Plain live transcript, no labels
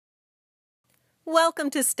Welcome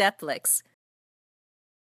to StepFlix.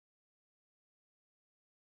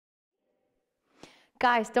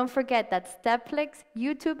 Guys, don't forget that StepFlix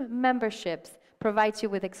YouTube memberships provides you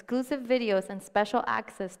with exclusive videos and special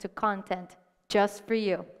access to content just for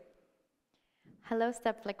you. Hello,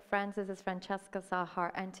 StepFlix friends. This is Francesca,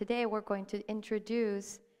 and today we're going to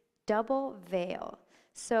introduce double veil.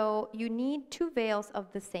 So you need two veils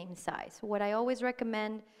of the same size. What I always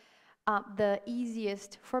recommend, the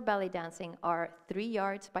easiest for belly dancing are 3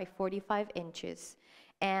 yards by 45 inches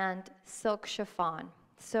and silk chiffon.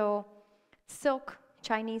 So silk,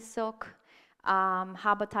 Chinese silk,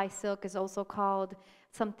 Habatai silk is also called,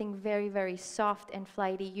 something very, very soft and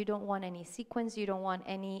flighty. You don't want any sequins, you don't want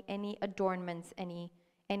any adornments,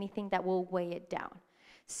 anything that will weigh it down.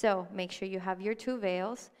 So make sure you have your two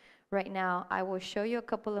veils. Right now, I will show you a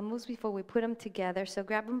couple of moves before we put them together. So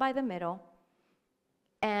grab them by the middle.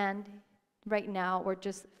 And right now, we're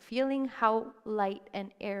just feeling how light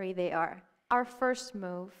and airy they are. Our first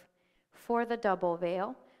move for the double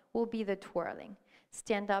veil will be the twirling.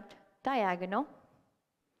 Stand up diagonal.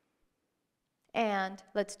 And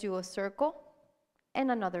let's do a circle,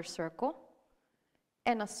 and another circle,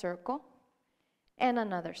 and a circle, and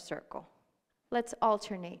another circle. Let's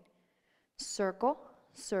alternate. Circle,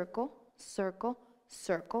 circle, circle,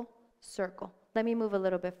 circle, circle. Let me move a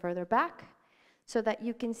little bit further back so that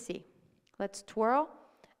you can see. Let's twirl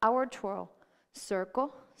our twirl.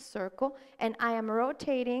 Circle, circle, and I am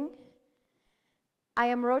rotating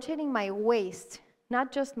my waist,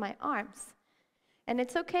 not just my arms. And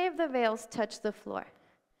it's okay if the veils touch the floor.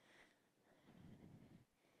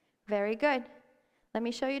 Very good. Let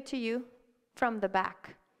me show you to you from the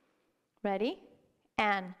back. Ready?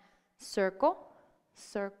 And circle,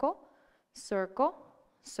 circle, circle,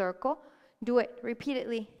 circle. Do it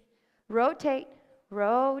repeatedly. Rotate,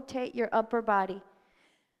 rotate your upper body.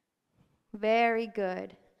 Very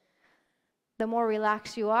good. The more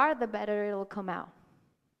relaxed you are, the better it'll come out.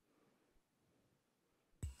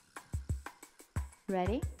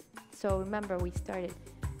 Ready? So remember, we started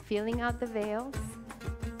feeling out the veils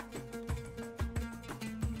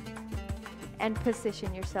and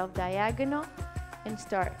position yourself diagonal and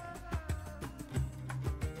start.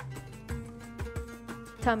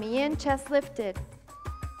 Tummy in, chest lifted.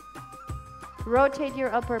 Rotate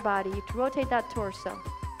your upper body, rotate that torso.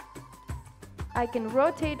 I can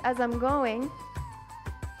rotate as I'm going.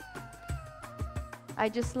 I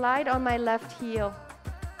just slide on my left heel.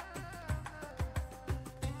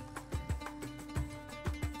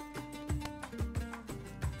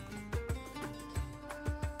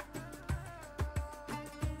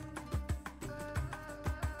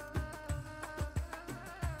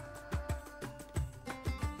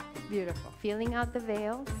 Beautiful. Feeling out the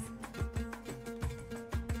veils.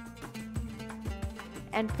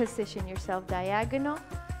 And position yourself diagonal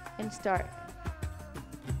and start.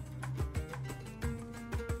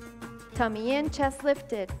 Tummy in, chest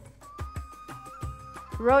lifted.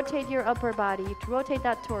 Rotate your upper body, rotate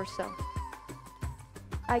that torso.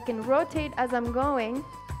 I can rotate as I'm going.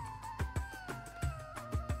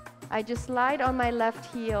 I just slide on my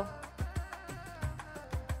left heel.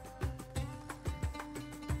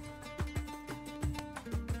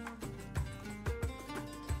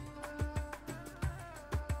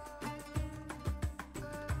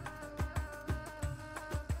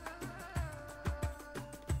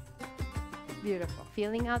 Beautiful.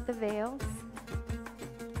 Feeling out the veils.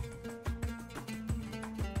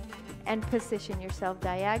 And position yourself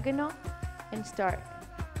diagonal and start.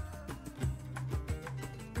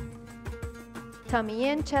 Tummy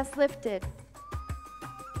in, chest lifted.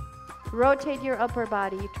 Rotate your upper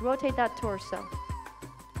body, rotate that torso.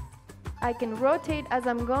 I can rotate as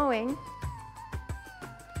I'm going.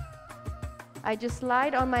 I just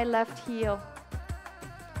slide on my left heel.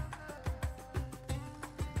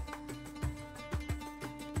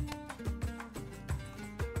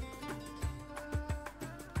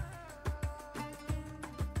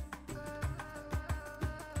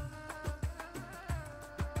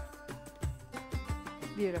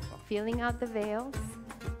 Beautiful. Feeling out the veils.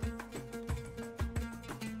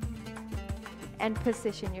 And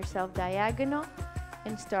position yourself diagonal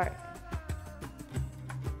and start.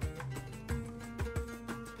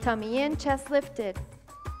 Tummy in, chest lifted.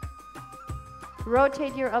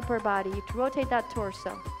 Rotate your upper body, rotate that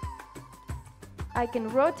torso. I can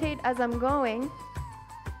rotate as I'm going.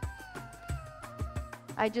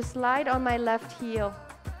 I just slide on my left heel.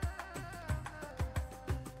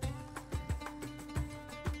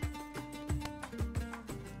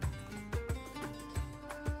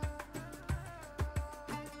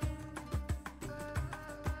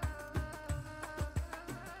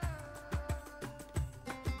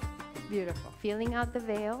 Beautiful. Feeling out the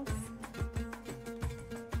veils.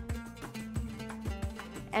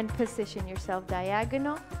 And position yourself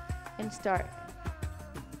diagonal and start.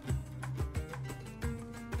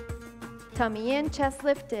 Tummy in, chest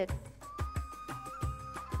lifted.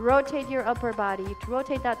 Rotate your upper body,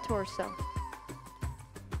 rotate that torso.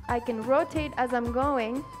 I can rotate as I'm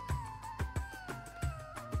going.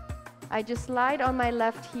 I just slide on my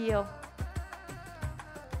left heel.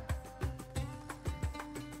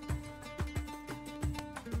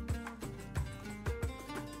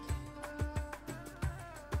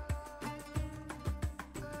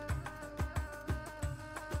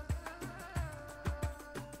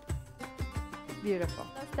 Beautiful.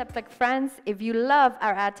 StepFlix friends, if you love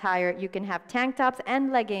our attire, you can have tank tops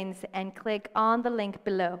and leggings and click on the link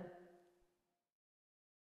below.